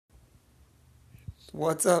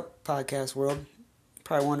What's up, podcast world?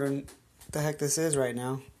 Probably wondering what the heck this is right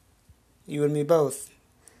now. You and me both.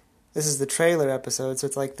 This is the trailer episode, so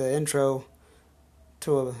it's like the intro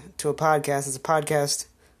to a podcast. It's a podcast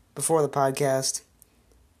before the podcast,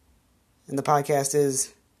 and the podcast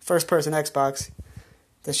is First Person Xbox.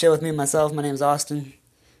 The show with me myself. My name's Austin.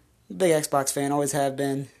 Big Xbox fan, always have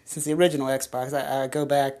been since the original Xbox. I go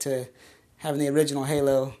back to having the original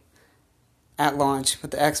Halo at launch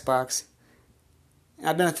with the Xbox.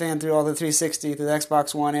 I've been a fan through all the 360, through the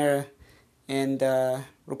Xbox One era, and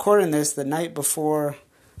recording this the night before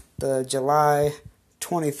the July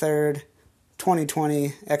 23rd,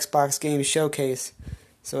 2020 Xbox Game Showcase.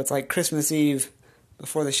 So it's like Christmas Eve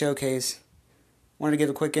before the showcase. Wanted to give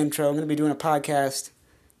a quick intro. I'm going to be doing a podcast,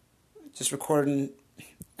 just recording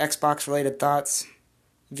Xbox-related thoughts,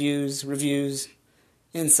 views, reviews,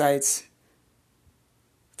 insights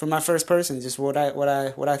from my first person, just what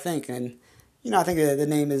I think. And I think the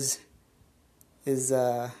name is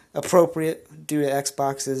appropriate due to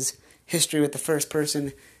Xbox's history with the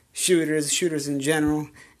first-person shooters in general,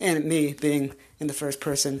 and me being in the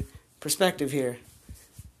first-person perspective here.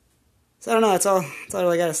 So I don't know. That's all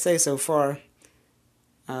I got to say so far.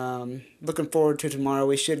 Looking forward to tomorrow.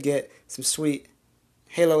 We should get some sweet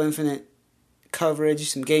Halo Infinite coverage,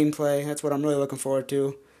 some gameplay. That's what I'm really looking forward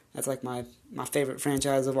to. That's like my favorite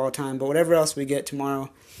franchise of all time. But whatever else we get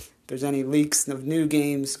tomorrow, if there's any leaks of new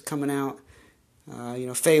games coming out,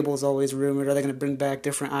 Fable's always rumored. Are they going to bring back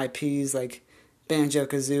different IPs like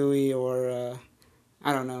Banjo-Kazooie or,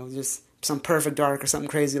 I don't know, just some Perfect Dark or something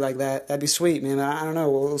crazy like that? That'd be sweet, man. I don't know.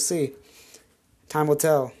 We'll see. Time will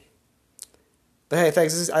tell. But hey,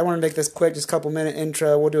 thanks. I want to make this quick, just a couple-minute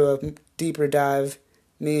intro. We'll do a deeper dive,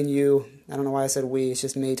 me and you. I don't know why I said we. It's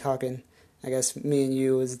just me talking. I guess me and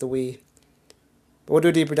you is the we. But we'll do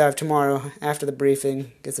a deeper dive tomorrow after the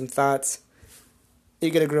briefing, get some thoughts.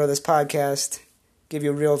 Eager to grow this podcast, give you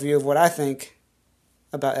a real view of what I think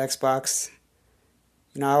about Xbox.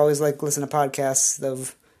 I always like listen to podcasts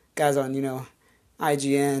of guys on,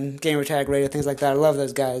 IGN, Gamertag Radio, things like that. I love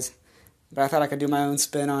those guys. But I thought I could do my own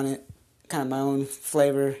spin on it, kind of my own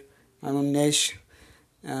flavor, my own niche.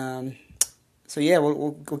 So yeah,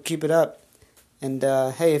 we'll keep it up. And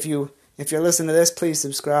hey, if you're listening to this, please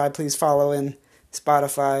subscribe, please follow in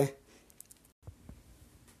Spotify.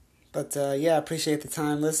 But yeah, I appreciate the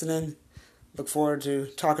time listening. Look forward to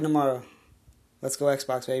talking tomorrow. Let's go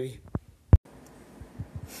Xbox, baby.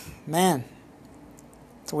 Man,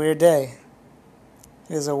 it's a weird day.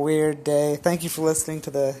 It is a weird day. Thank you for listening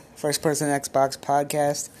to the First Person Xbox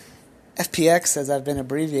podcast. FPX, as I've been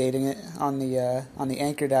abbreviating it on the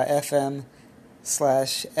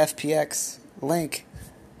anchor.fm/FPX link.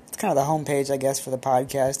 It's kind of the homepage, I guess, for the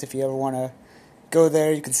podcast. If you ever want to go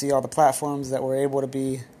there, you can see all the platforms that we're able to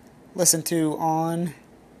be listened to on.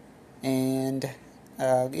 And,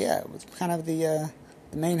 it was kind of the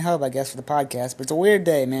main hub, I guess, for the podcast. But it's a weird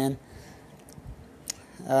day, man.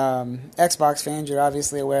 Xbox fans, you're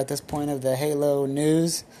obviously aware at this point of the Halo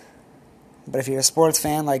news. But if you're a sports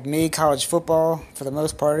fan like me, college football, for the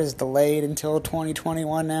most part, is delayed until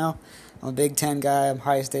 2021 now. I'm a Big Ten guy. I'm a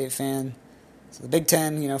Ohio State fan. So the Big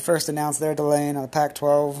Ten, first announced their delaying on the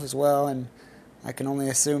Pac-12 as well, and I can only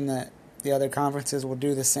assume that the other conferences will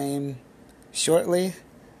do the same shortly.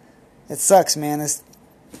 It sucks, man. This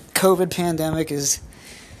COVID pandemic just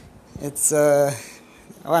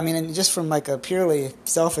from like a purely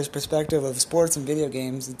selfish perspective of sports and video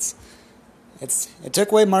games, it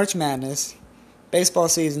took away March Madness. Baseball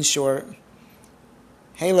season's short.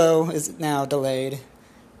 Halo is now delayed.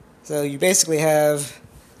 So you basically have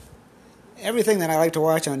everything that I like to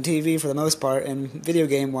watch on TV for the most part, and video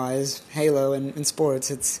game wise, Halo and sports,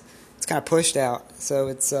 it's kind of pushed out. So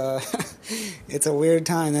it's it's a weird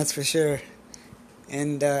time, that's for sure.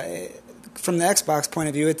 And from the Xbox point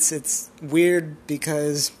of view, it's weird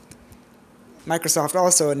because Microsoft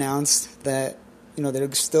also announced that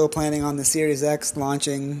they're still planning on the Series X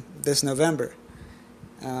launching this November.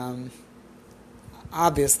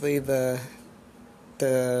 Obviously, the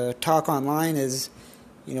talk online is,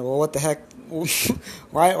 well, what the heck?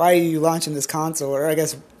 why are you launching this console? Or I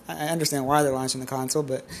guess I understand why they're launching the console,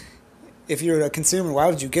 but if you're a consumer, why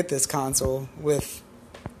would you get this console with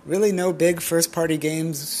really no big first-party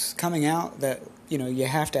games coming out that you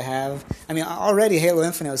have to have? I mean, already Halo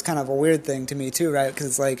Infinite was kind of a weird thing to me too, right? Because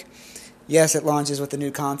it's like, yes, it launches with the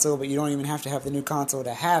new console, but you don't even have to have the new console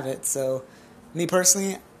to have it. So, me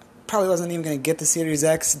personally, probably wasn't even going to get the Series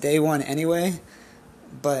X day one anyway.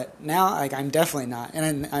 But now, I'm definitely not.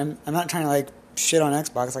 And I'm not trying to, shit on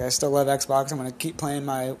Xbox. I still love Xbox. I'm going to keep playing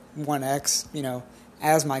my One X,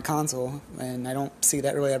 as my console, and I don't see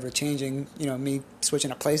that really ever changing, me switching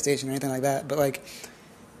to PlayStation or anything like that, but like,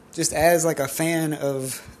 just as like a fan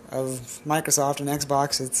of Microsoft and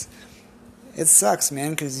Xbox, it sucks, man,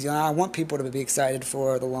 because I want people to be excited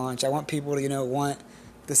for the launch. I want people to want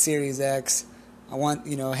the Series X. I want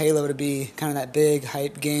Halo to be kind of that big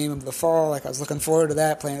hype game of the fall. Like I was looking forward to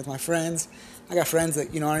that, playing with my friends. I got friends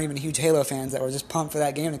that aren't even huge Halo fans that were just pumped for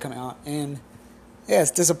that game to come out, and yeah,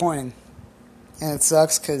 it's disappointing, and it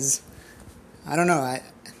sucks because I don't know.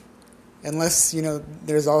 Unless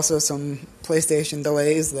there's also some PlayStation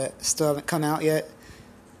delays that still haven't come out yet.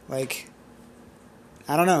 Like,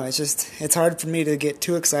 I don't know. It's hard for me to get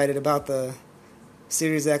too excited about the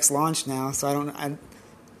Series X launch now. So I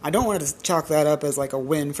don't want to chalk that up as like a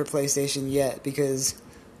win for PlayStation yet, because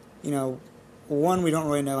one, we don't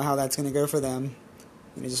really know how that's going to go for them.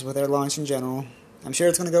 Just with their launch in general. I'm sure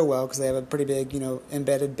it's going to go well because they have a pretty big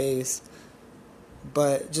embedded base.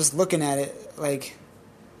 But just looking at it, like,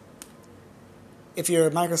 if you're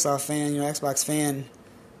a Microsoft fan, Xbox fan,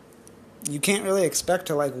 you can't really expect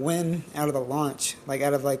to like win out of the launch, like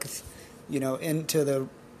out of like into the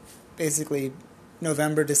basically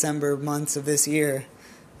November, December months of this year.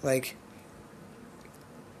 Like,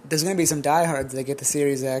 there's going to be some diehards that get the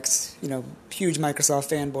Series X, huge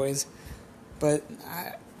Microsoft fanboys, but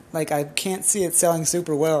I can't see it selling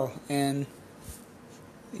super well, and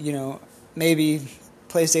maybe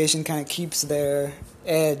PlayStation kind of keeps their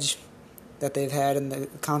edge that they've had in the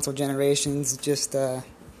console generations, just they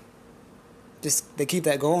keep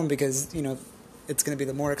that going because it's going to be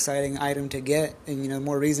the more exciting item to get, and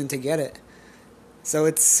more reason to get it. So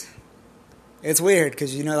it's weird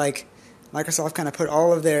because like Microsoft kind of put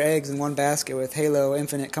all of their eggs in one basket with Halo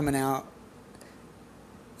Infinite coming out,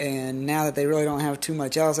 and now that they really don't have too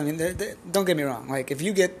much else, I mean, don't get me wrong, like if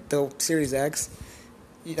you get the Series X,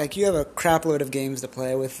 like you have a crap load of games to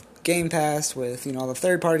play with Game Pass, with all the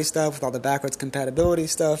third-party stuff, with all the backwards compatibility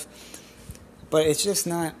stuff, but it's just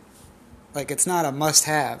not, like, it's not a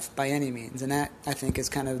must-have by any means, and that, I think, is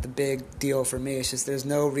kind of the big deal for me. It's just there's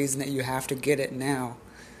no reason that you have to get it now,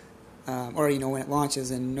 or when it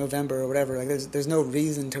launches in November or whatever. Like, there's no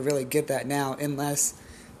reason to really get that now unless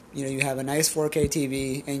you have a nice 4K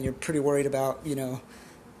TV and you're pretty worried about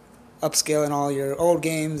upscaling all your old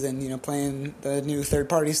games and playing the new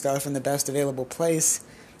third-party stuff in the best available place.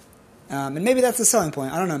 And maybe that's the selling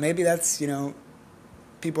point. I don't know. Maybe that's,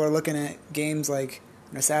 people are looking at games like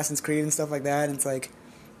Assassin's Creed and stuff like that, and it's like,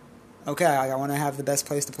 okay, I want to have the best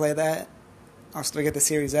place to play that. I'll still get the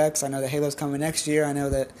Series X. I know that Halo's coming next year. I know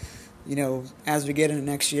that, as we get into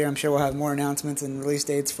next year, I'm sure we'll have more announcements and release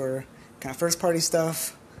dates for kind of first-party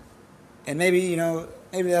stuff. And maybe,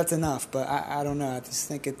 maybe that's enough, but I don't know. I just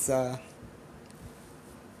think it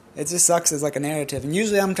just sucks as like a narrative. And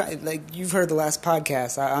usually like you've heard the last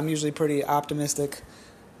podcast, I'm usually pretty optimistic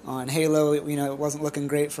on Halo. It wasn't looking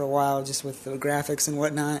great for a while just with the graphics and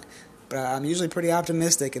whatnot, but I'm usually pretty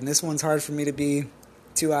optimistic, and this one's hard for me to be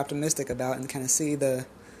too optimistic about and kind of see the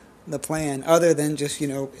plan, other than just,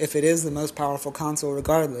 if it is the most powerful console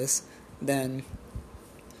regardless, then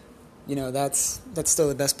that's still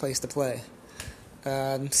the best place to play.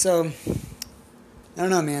 So I don't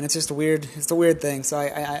know, man. It's just a weird thing. So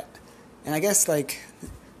I guess like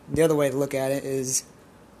the other way to look at it is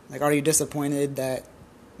like, are you disappointed that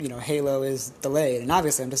Halo is delayed? And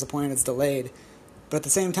obviously I'm disappointed it's delayed, but at the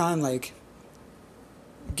same time, like,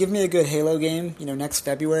 give me a good Halo game, next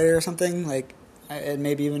February or something, like, and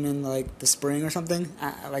maybe even in like the spring or something,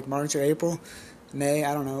 like March or April, May,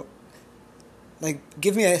 I don't know. Like,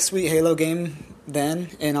 give me a sweet Halo game then,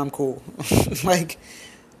 and I'm cool.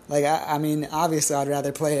 I mean, obviously I'd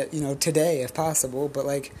rather play it, today if possible, but,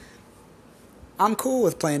 like, I'm cool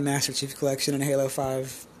with playing Master Chief Collection and Halo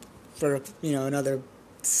 5 for, another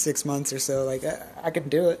 6 months or so. Like, I could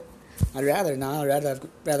do it. I'd rather not. I'd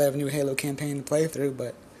rather have a new Halo campaign to play through,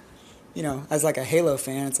 but, as, like, a Halo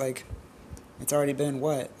fan, it's like, it's already been,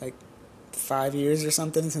 5 years or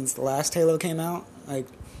something since the last Halo came out? Like,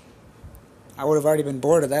 I would have already been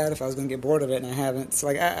bored of that if I was going to get bored of it, and I haven't. So,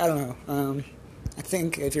 like, I don't know. I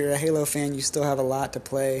think if you're a Halo fan, you still have a lot to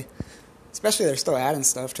play. Especially they're still adding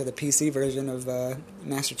stuff to the PC version of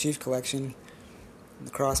Master Chief Collection,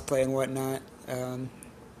 the crossplay and whatnot,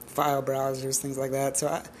 file browsers, things like that.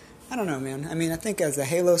 So I don't know, man. I mean, I think as a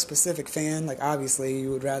Halo-specific fan, like, obviously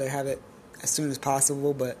you would rather have it as soon as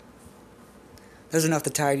possible, but there's enough to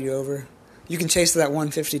tide you over. You can chase to that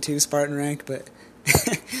 152 Spartan rank, but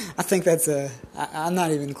I think that's I'm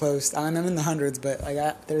not even close. I'm in the hundreds, but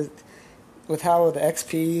like there's, with how the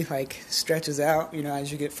XP like stretches out,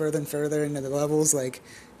 as you get further and further into the levels, like,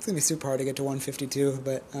 it's gonna be super hard to get to 152.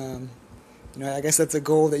 But I guess that's a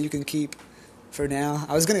goal that you can keep for now.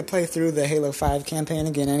 I was going to play through the Halo 5 campaign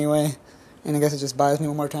again anyway, and I guess it just buys me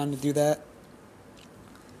one more time to do that.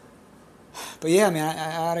 But yeah, man,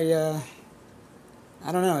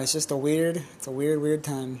 I don't know. It's just a weird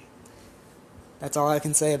time. That's all I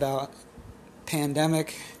can say about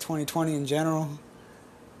pandemic 2020 in general.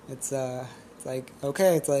 It's like,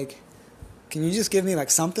 okay, it's like, can you just give me like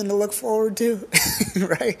something to look forward to,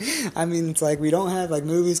 right? I mean, it's like we don't have like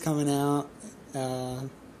movies coming out,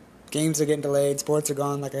 games are getting delayed, sports are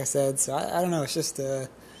gone, like I said. So I don't know. It's just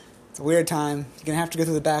it's a weird time. You're gonna have to go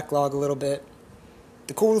through the backlog a little bit.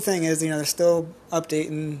 The cool thing is, they're still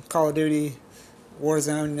updating Call of Duty,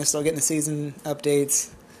 Warzone. They're still getting the season updates.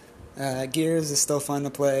 Gears is still fun to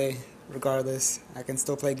play, regardless. I can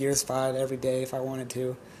still play Gears 5 every day if I wanted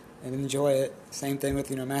to, and enjoy it. Same thing with,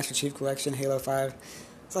 Master Chief Collection, Halo 5.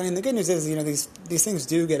 So, I mean, the good news is, these things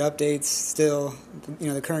do get updates still.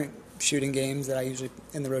 The current shooting games that I usually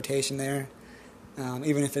in the rotation there,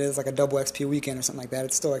 even if it is like a double XP weekend or something like that,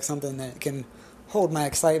 it's still like something that can hold my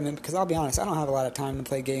excitement, because I'll be honest, I don't have a lot of time to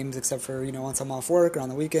play games except for, once I'm off work or on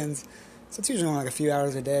the weekends. So it's usually only like a few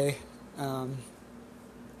hours a day. And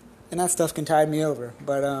that stuff can tide me over.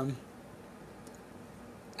 But,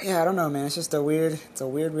 yeah, I don't know, man. It's just a weird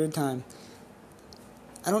time.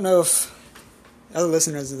 I don't know if other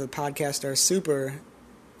listeners of the podcast are super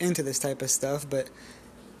into this type of stuff, but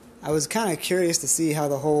I was kind of curious to see how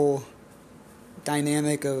the whole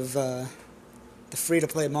dynamic of the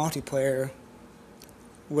free-to-play multiplayer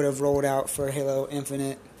would have rolled out for Halo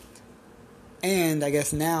Infinite. And I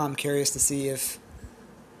guess now I'm curious to see if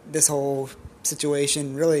this whole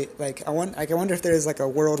situation really, I wonder if there's like a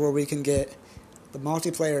world where we can get the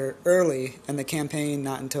multiplayer early and the campaign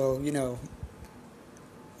not until,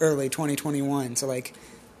 early 2021. So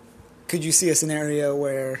could you see a scenario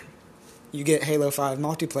where you get Halo 5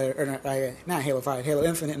 multiplayer, or not Halo 5, Halo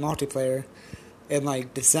Infinite multiplayer in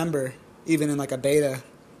December, even in a beta,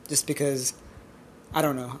 just because, I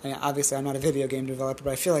don't know. I mean, obviously, I'm not a video game developer,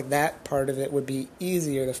 but I feel like that part of it would be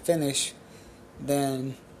easier to finish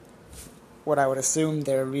than what I would assume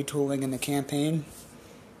they're retooling in the campaign,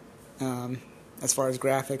 as far as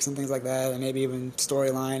graphics and things like that, and maybe even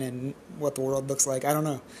storyline and what the world looks like. I don't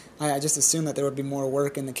know. I just assume that there would be more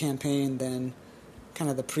work in the campaign than kind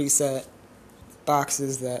of the preset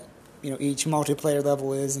boxes that each multiplayer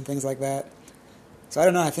level is and things like that. So I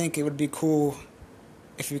don't know. I think it would be cool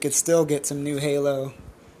if we could still get some new Halo,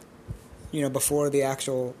 before the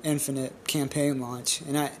actual Infinite campaign launch.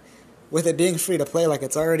 And with it being free to play,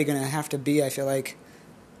 it's already going to have to be, I feel like,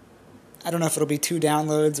 I don't know if it'll be 2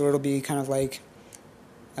 downloads or it'll be kind of like,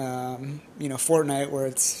 Fortnite, where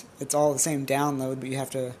it's all the same download, but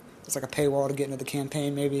it's like a paywall to get into the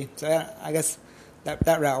campaign maybe. So I guess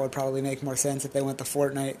that route would probably make more sense if they went the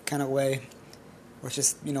Fortnite kind of way, where it's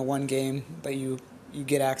just, one game, but you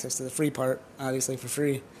get access to the free part, obviously, for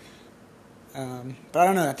free. But I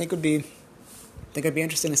don't know. I think it'd be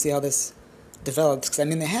interesting to see how this develops, because I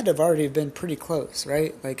mean, they had to have already been pretty close,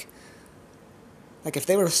 right? Like if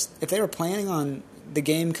they were planning on the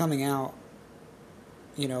game coming out,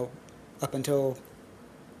 up until,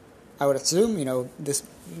 I would assume, this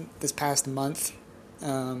past month,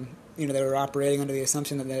 they were operating under the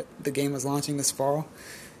assumption that the game was launching this fall.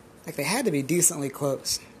 They had to be decently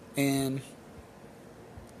close, and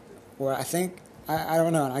well, I think, I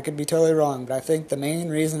don't know, and I could be totally wrong, but I think the main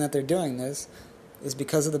reason that they're doing this is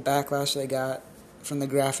because of the backlash they got from the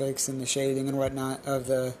graphics and the shading and whatnot of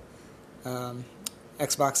the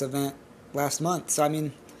Xbox event last month. So, I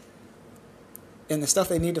mean, and the stuff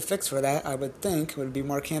they need to fix for that, I would think, would be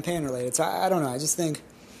more campaign related. So, I don't know, I just think,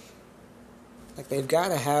 they've got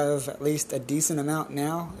to have at least a decent amount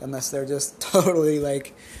now, unless they're just totally,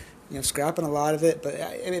 scrapping a lot of it. But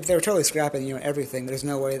if they were totally scrapping, everything, there's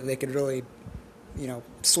no way that they could really,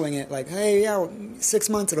 swing it hey, yeah, 6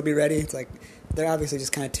 months it'll be ready. It's they're obviously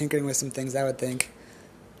just kind of tinkering with some things, I would think.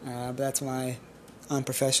 But that's my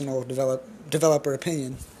unprofessional developer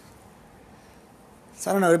opinion.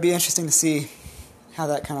 So I don't know, it'd be interesting to see how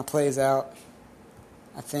that kind of plays out.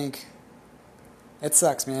 I think it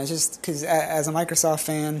sucks, man. It's just because as a Microsoft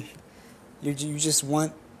fan, you just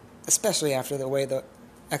want, especially after the way the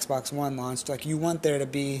Xbox One launched, you want there to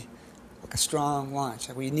be a strong launch.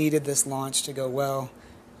 We needed this launch to go well,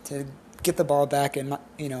 to get the ball back in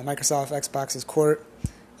Microsoft Xbox's court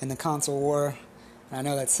in the console war. And I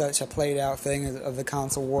know that's such a played out thing of the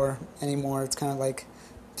console war anymore. It's kind of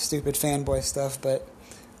stupid fanboy stuff, but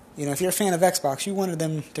if you're a fan of Xbox, you wanted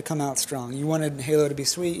them to come out strong. You wanted Halo to be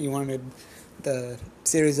sweet. You wanted the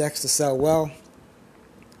Series X to sell well.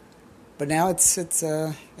 But now it's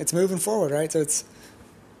moving forward, right? So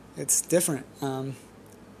It's different. And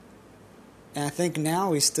I think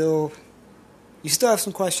now you still have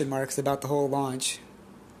some question marks about the whole launch,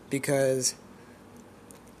 because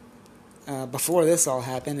before this all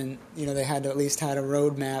happened, and they had to at least had a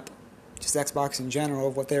roadmap, just Xbox in general,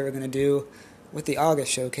 of what they were going to do with the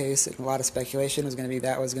August showcase. And a lot of speculation was going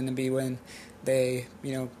to be when they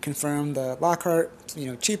confirmed the Lockhart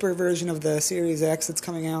cheaper version of the Series X that's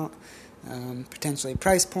coming out, potentially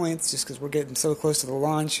price points, just because we're getting so close to the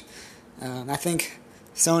launch. I think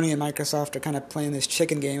Sony and Microsoft are kind of playing this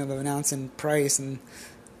chicken game of announcing price, and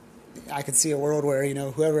I could see a world where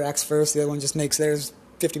whoever acts first, the other one just makes theirs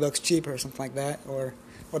 $50 cheaper or something like that, or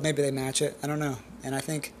maybe they match it. I don't know. And I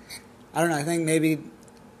think maybe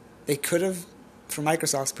they could have, from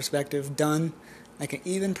Microsoft's perspective, done like an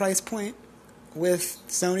even price point with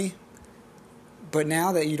Sony. But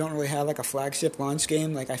now that you don't really have like a flagship launch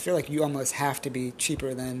game, like I feel like you almost have to be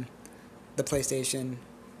cheaper than the PlayStation,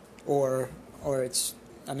 or it's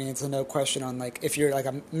a no question on, like, if you're like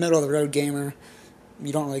a middle of the road gamer,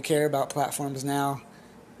 you don't really care about platforms now,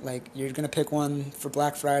 like you're gonna pick one for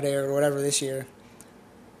Black Friday or whatever this year.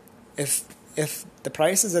 If the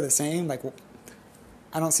prices are the same, like,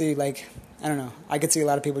 I don't see, like, I don't know. I could see a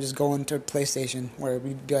lot of people just going to PlayStation, where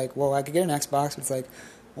we'd be like, well, I could get an Xbox, but it's like,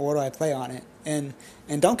 well, what do I play on it? And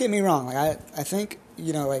don't get me wrong, like I think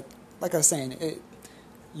like I was saying,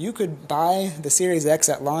 you could buy the Series X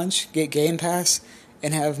at launch, get Game Pass,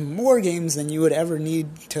 and have more games than you would ever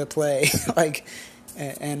need to play. like,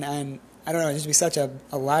 and I don't know, it'd just be such a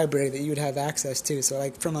library that you would have access to. So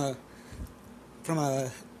like from a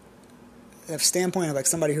standpoint of like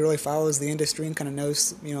somebody who really follows the industry and kind of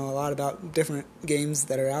knows a lot about different games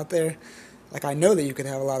that are out there, like I know that you could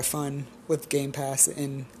have a lot of fun with Game Pass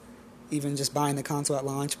and even just buying the console at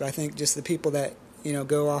launch. But I think just the people that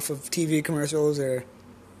go off of TV commercials or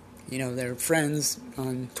their friends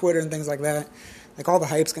on Twitter and things like that, like all the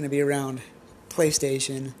hype's going to be around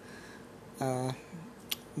PlayStation,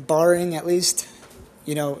 barring at least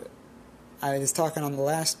I was talking on the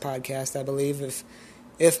last podcast, I believe,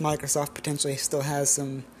 if Microsoft potentially still has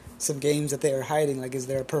some games that they are hiding, like is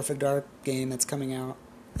there a Perfect Dark game that's coming out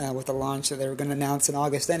with the launch that they were going to announce in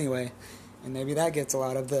August anyway, and maybe that gets a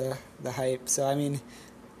lot of the hype. So I mean,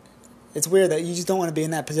 it's weird that you just don't want to be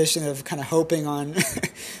in that position of kind of hoping on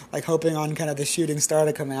kind of the shooting star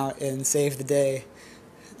to come out and save the day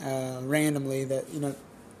randomly, that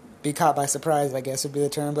be caught by surprise, I guess would be the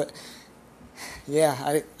term. But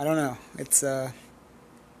yeah, I don't know. It's a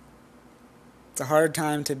hard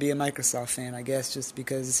time to be a Microsoft fan, I guess, just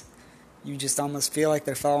because you just almost feel like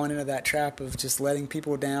they're falling into that trap of just letting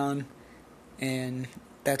people down, and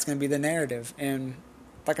that's going to be the narrative. And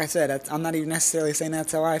like I said, I'm not even necessarily saying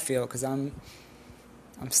that's how I feel, because I'm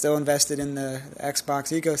still invested in the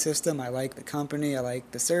Xbox ecosystem. I like the company. I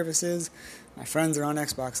like the services. My friends are on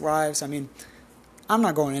Xbox Live. So, I mean, I'm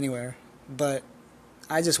not going anywhere, but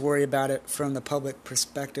I just worry about it from the public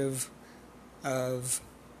perspective of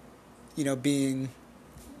being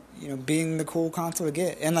the cool console to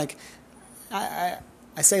get. And like I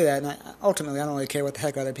say that, and ultimately I don't really care what the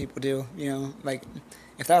heck other people do. Like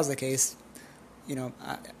if that was the case,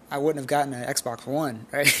 I wouldn't have gotten an Xbox One,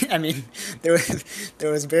 right? I mean, there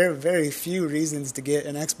was very, very few reasons to get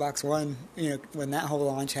an Xbox One, when that whole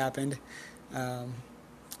launch happened.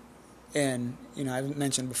 And I've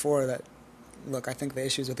mentioned before that, look, I think the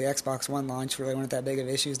issues with the Xbox One launch really weren't that big of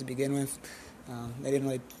issues to begin with. They didn't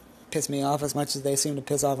really piss me off as much as they seem to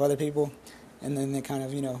piss off other people. And then they kind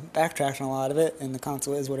of, backtracked on a lot of it, and the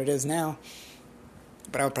console is what it is now.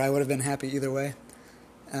 But I probably would have been happy either way.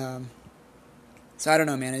 So I don't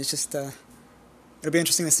know, man. It's just it'll be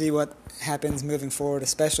interesting to see what happens moving forward,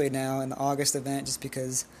 especially now in the August event, just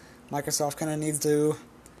because Microsoft kind of needs to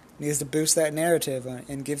boost that narrative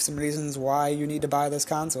and give some reasons why you need to buy this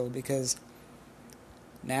console, because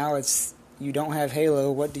now it's, you don't have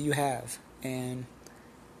Halo, what do you have? And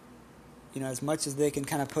as much as they can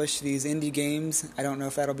kind of push these indie games, I don't know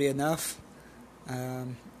if that'll be enough.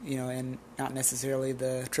 And not necessarily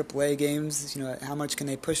the AAA games. How much can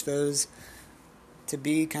they push those to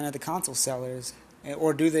be kind of the console sellers,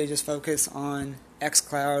 or do they just focus on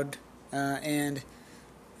xCloud and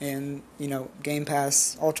Game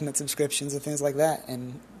Pass Ultimate subscriptions and things like that?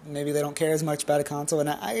 And maybe they don't care as much about a console, and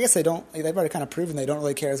I guess they don't. They've already kind of proven they don't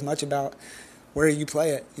really care as much about where you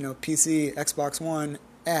play it. PC, Xbox One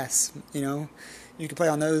S. You can play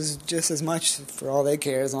on those just as much for all they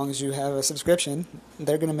care, as long as you have a subscription.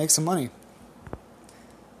 They're going to make some money.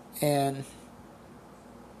 And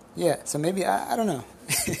yeah, so maybe, I don't know.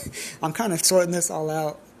 I'm kind of sorting this all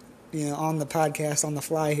out, on the podcast on the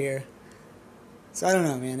fly here. So I don't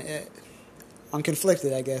know, man. I'm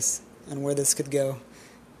conflicted, I guess, on where this could go.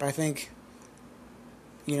 But I think,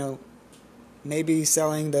 maybe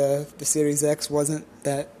selling the Series X wasn't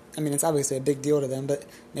that. I mean, it's obviously a big deal to them, but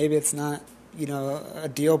maybe it's not, a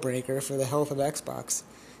deal breaker for the health of Xbox.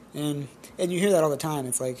 And you hear that all the time.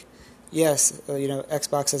 It's like, yes,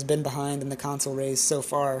 Xbox has been behind in the console race so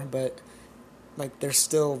far, but like they're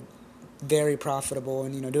still very profitable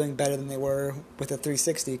and doing better than they were with a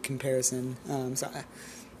 360 comparison.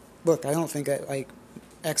 Look, I don't think that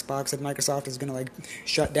Xbox and Microsoft is going to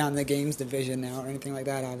shut down the games division now or anything like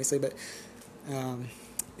that, obviously, but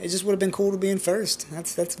it just would have been cool to be in first.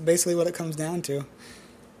 That's basically what it comes down to.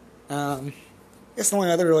 I guess the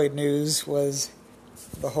only other really news was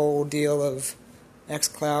the whole deal of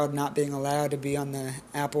xCloud not being allowed to be on the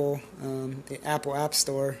Apple App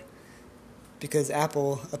Store, because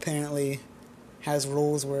Apple apparently has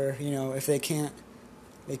rules where if they can't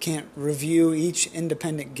review each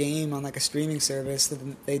independent game on a streaming service,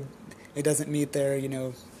 then it doesn't meet their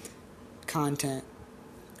content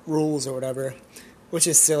rules or whatever, which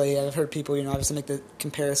is silly. I've heard people obviously make the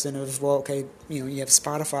comparison of, well, okay, you have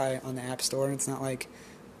Spotify on the App Store, and it's not like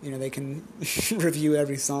they can review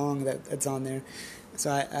every song that's on there.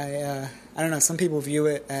 So I don't know. Some people view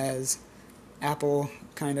it as Apple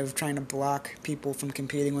kind of trying to block people from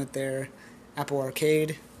competing with their Apple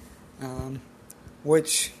Arcade,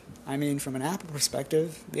 which, I mean, from an Apple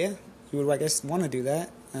perspective, yeah, you would, I guess, want to do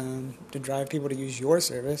that, to drive people to use your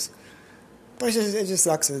service. But it just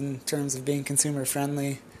sucks in terms of being consumer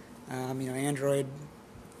friendly. Android,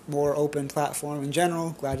 more open platform in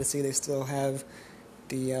general. Glad to see they still have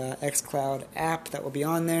the xCloud app that will be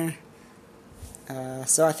on there.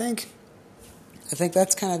 So I think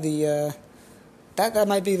that's kind of the that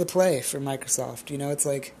might be the play for Microsoft. It's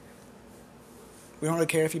like, we don't really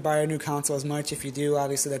care if you buy a new console as much. If you do,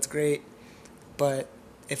 obviously that's great. But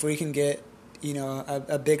if we can get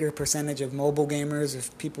a bigger percentage of mobile gamers,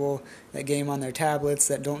 of people that game on their tablets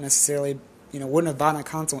that don't necessarily wouldn't have bought a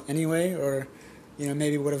console anyway, or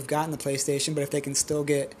maybe would have gotten the PlayStation, but if they can still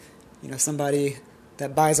get somebody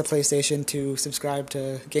that buys a PlayStation to subscribe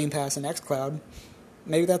to Game Pass and xCloud,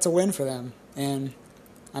 maybe that's a win for them. And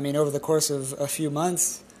I mean, over the course of a few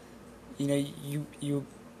months, you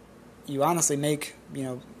honestly make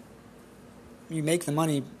you make the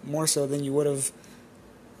money more so than you would have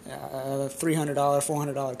a $300,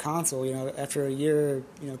 $400 console. After a year,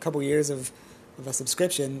 a couple years of a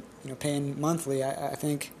subscription, paying monthly. I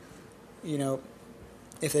think,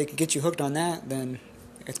 if they can get you hooked on that, then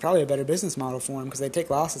it's probably a better business model for them, because they take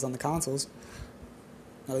losses on the consoles.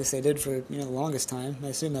 At least they did for the longest time. I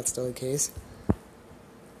assume that's still the case.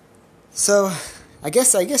 So, I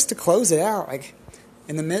guess to close it out,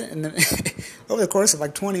 over the course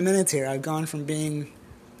of 20 minutes here, I've gone from being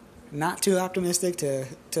not too optimistic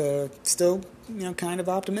to still kind of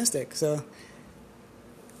optimistic. So,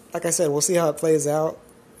 like I said, we'll see how it plays out.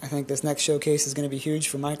 I think this next showcase is going to be huge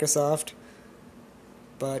for Microsoft.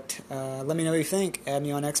 But let me know what you think. Add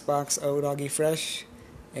me on Xbox, ODoggyFresh,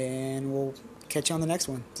 and we'll catch you on the next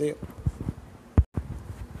one. See you.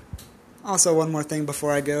 Also, one more thing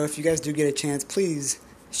before I go. If you guys do get a chance, please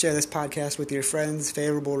share this podcast with your friends.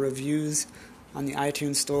 Favorable reviews on the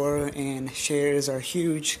iTunes Store and shares are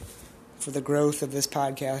huge for the growth of this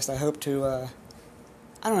podcast. I hope to,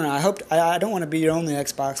 I don't want to be your only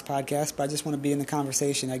Xbox podcast, but I just want to be in the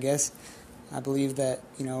conversation, I guess. I believe that,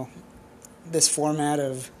 this format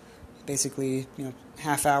of basically,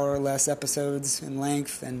 half hour or less episodes in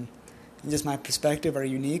length and just my perspective are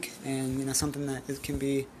unique, and, something that can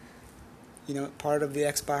be, part of the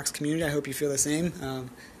Xbox community. I hope you feel the same.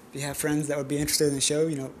 If you have friends that would be interested in the show,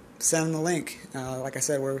 send them the link. Like I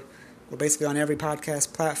said, we're basically on every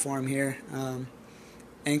podcast platform here.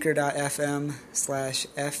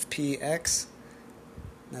 Anchor.fm/FPX.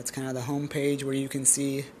 That's kind of the homepage where you can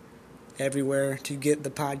see everywhere to get the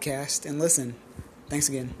podcast and listen. Thanks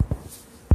again.